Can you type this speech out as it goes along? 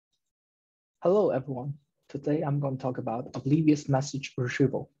Hello, everyone. Today, I'm going to talk about Oblivious message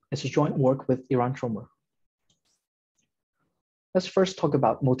retrieval. It's a joint work with Eran Tromer. Let's first talk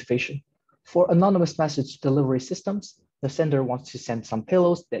about motivation. For anonymous message delivery systems, the sender wants to send some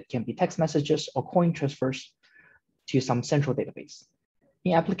payloads that can be text messages or coin transfers to some central database.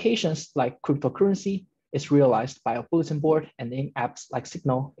 In applications like cryptocurrency, it's realized by a bulletin board, and in apps like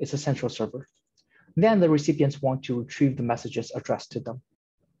Signal, it's a central server. Then the recipients want to retrieve the messages addressed to them.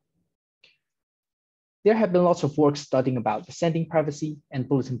 There have been lots of work studying about the sending privacy and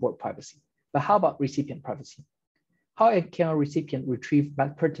bulletin board privacy, but how about recipient privacy? How can a recipient retrieve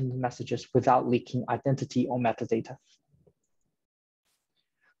pertinent messages without leaking identity or metadata?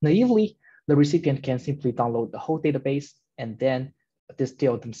 Naively, the recipient can simply download the whole database and then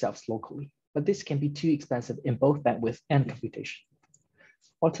distill themselves locally, but this can be too expensive in both bandwidth and computation.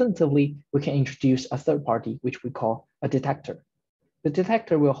 Alternatively, we can introduce a third party, which we call a detector. The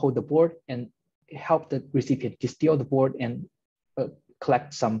detector will hold the board and help the recipient distill the board and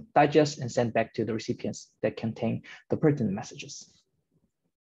collect some digests and send back to the recipients that contain the pertinent messages.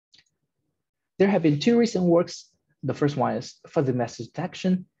 There have been two recent works. The first one is fuzzy message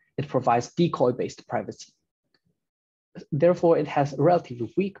detection. It provides decoy-based privacy. Therefore, it has a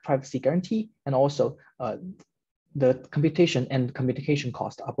relatively weak privacy guarantee, and also the computation and communication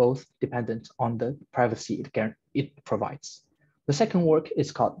cost are both dependent on the privacy it provides. The second work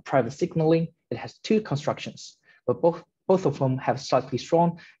is called private signaling. It has two constructions, but both of them have slightly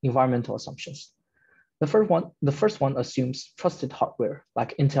strong environmental assumptions. The first one assumes trusted hardware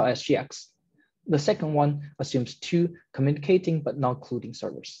like Intel SGX. The second one assumes two communicating but non-including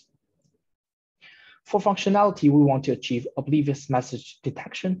servers. For functionality, we want to achieve oblivious message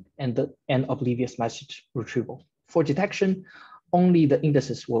detection and oblivious message retrieval. For detection, only the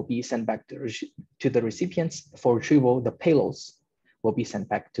indices will be sent back to the recipients. For retrieval, the payloads will be sent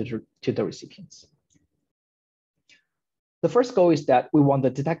back to the recipients. The first goal is that we want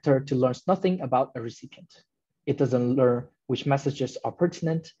the detector to learn nothing about a recipient. It doesn't learn which messages are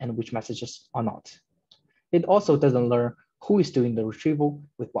pertinent and which messages are not. It also doesn't learn who is doing the retrieval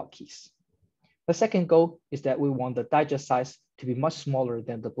with what keys. The second goal is that we want the digest size to be much smaller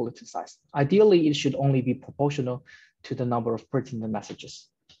than the bulletin size. Ideally, it should only be proportional to the number of pertinent messages.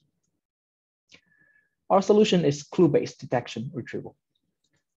 Our solution is clue-based detection retrieval.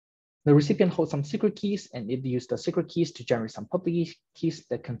 The recipient holds some secret keys, and it uses the secret keys to generate some public keys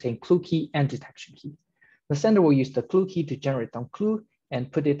that contain clue key and detection key. The sender will use the clue key to generate some clue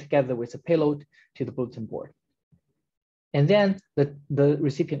and put it together with a payload to the bulletin board. And then the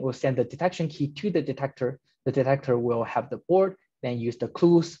recipient will send the detection key to the detector. The detector will have the board, then use the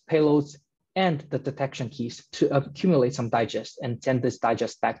clues, payloads, and the detection keys to accumulate some digest and send this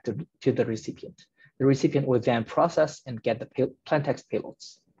digest back to the recipient. The recipient will then process and get the plaintext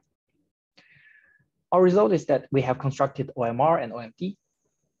payloads. Our result is that we have constructed OMR and OMD.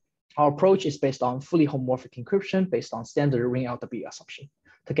 Our approach is based on fully homomorphic encryption based on standard ring LW assumption,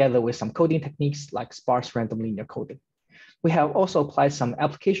 together with some coding techniques like sparse random linear coding. We have also applied some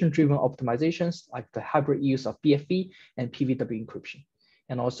application-driven optimizations like the hybrid use of BFV and PVW encryption,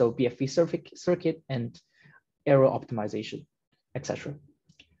 and also BFV circuit and error optimization, etc.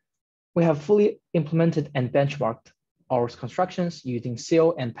 We have fully implemented and benchmarked our constructions using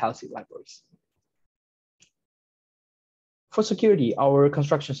SEAL and Palisade libraries. For security, our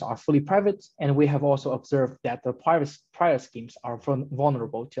constructions are fully private, and we have also observed that the prior schemes are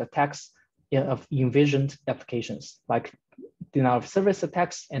vulnerable to attacks of envisioned applications like denial of service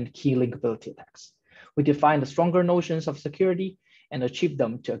attacks and key linkability attacks. We define the stronger notions of security and achieve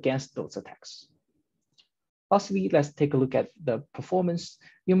them against those attacks. Lastly, let's take a look at the performance.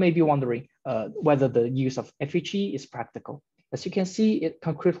 You may be wondering whether the use of FHE is practical. As you can see, it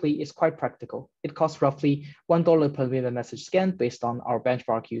concretely is quite practical. It costs roughly $1 per million message scan based on our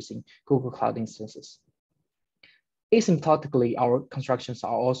benchmark using Google Cloud instances. Asymptotically, our constructions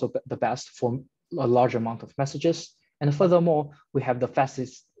are also the best for a large amount of messages. And furthermore, we have the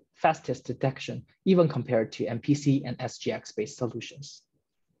fastest detection, even compared to MPC and SGX-based solutions.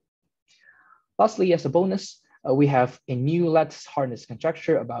 Lastly, as a bonus, we have a new lattice hardness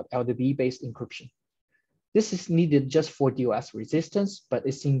conjecture about LDB-based encryption. This is needed just for DOS resistance, but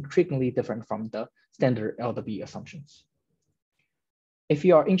it's intriguingly different from the standard LDB assumptions. If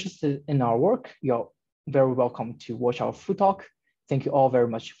you are interested in our work, you're very welcome to watch our full talk. Thank you all very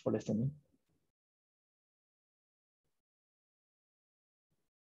much for listening.